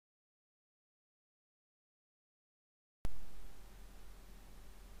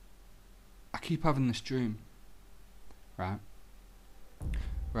keep having this dream, right,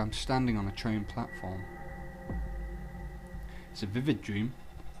 where I'm standing on a train platform. It's a vivid dream,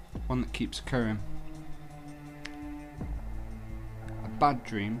 one that keeps occurring. A bad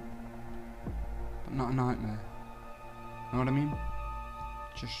dream, but not a nightmare. Know what I mean?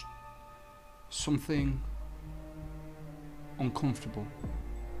 Just something uncomfortable.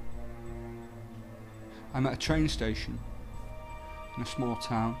 I'm at a train station in a small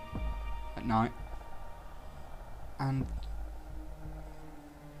town at night, and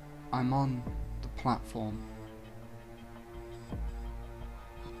I'm on the platform,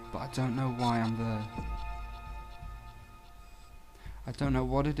 but I don't know why I'm there. I don't know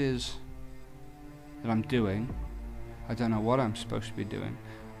what it is that I'm doing. I don't know what I'm supposed to be doing,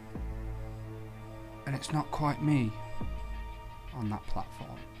 and it's not quite me on that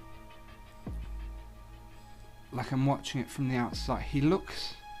platform. Like I'm watching it from the outside. He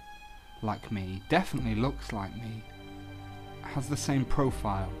looks like me, definitely looks like me, has the same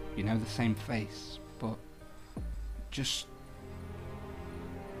profile, you know, the same face, but just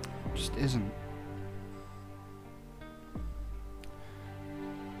isn't.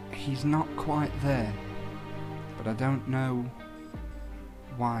 He's not quite there, but I don't know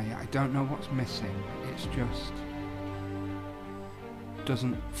why. I don't know what's missing. It's just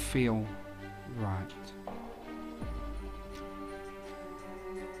doesn't feel right.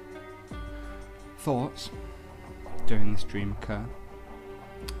 Thoughts during this dream occur.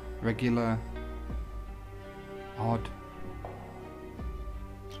 Regular, odd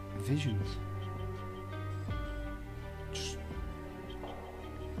visions. Just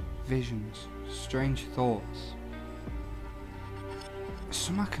visions, strange thoughts.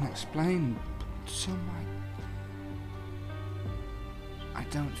 Some I can explain, but some I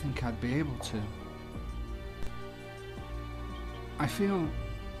don't think I'd be able to. I feel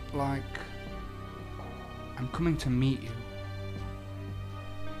like I'm coming to meet you.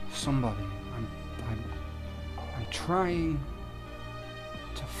 Somebody. I'm trying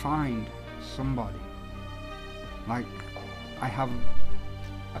to find somebody. Like I have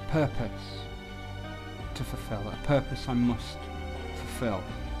a purpose to fulfill, a purpose I must fulfill.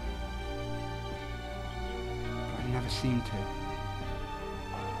 But I never seem to.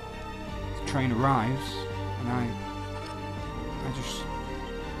 The train arrives and I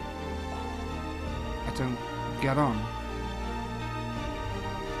don't get on,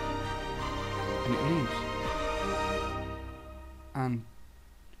 and it leaves. And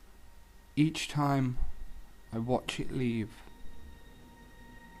each time I watch it leave,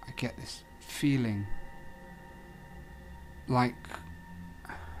 I get this feeling like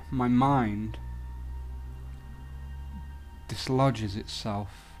my mind dislodges itself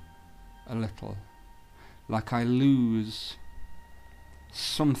a little, like I lose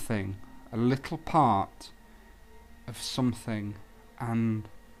something, a little part of something, and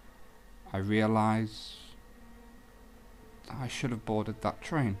I realise that I should have boarded that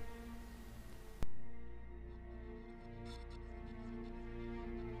train.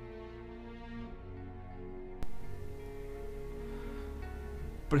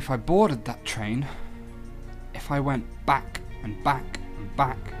 But if I boarded that train, if I went back and back and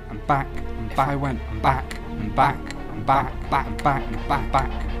back and back and back, I went back and back and back, back and back and back,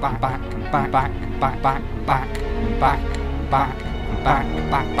 back and back, back and back, back and back, back and back and back and back and back and back, back and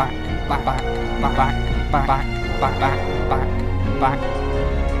back, back and back, back and back, back and back, back and back and back.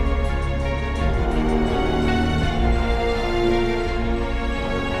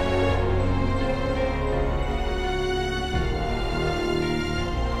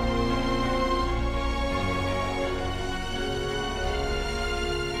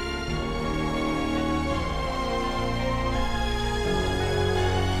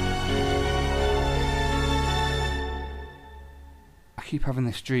 I keep having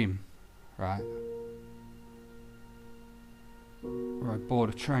this dream, right, where I board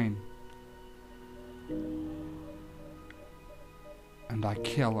a train and I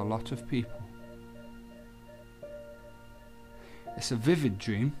kill a lot of people. It's a vivid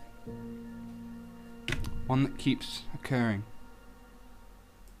dream, one that keeps occurring.